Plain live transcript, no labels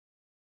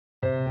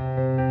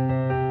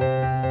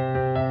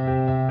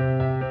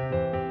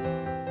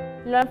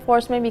Law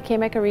enforcement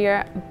became a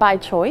career by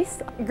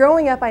choice.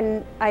 Growing up,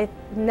 I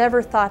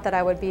never thought that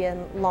I would be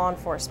in law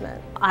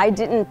enforcement. I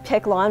didn't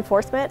pick law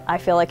enforcement. I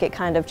feel like it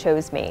kind of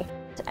chose me.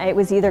 It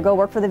was either go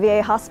work for the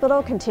VA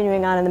hospital,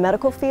 continuing on in the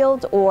medical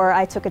field, or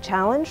I took a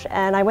challenge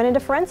and I went into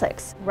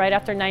forensics. Right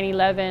after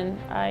 9/11,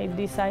 I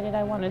decided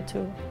I wanted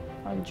to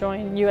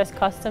join U.S.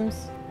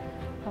 Customs,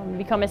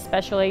 become a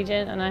special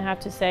agent, and I have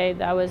to say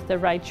that was the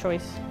right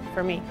choice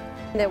for me.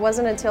 And it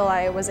wasn't until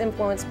I was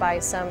influenced by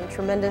some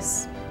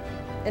tremendous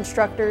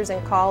instructors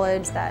in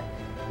college that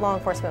law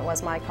enforcement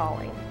was my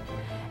calling.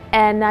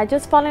 And I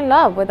just fell in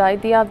love with the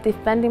idea of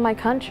defending my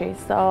country.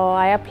 So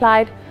I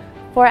applied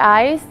for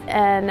ICE,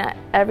 and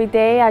every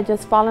day I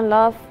just fall in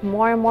love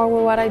more and more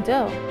with what I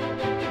do.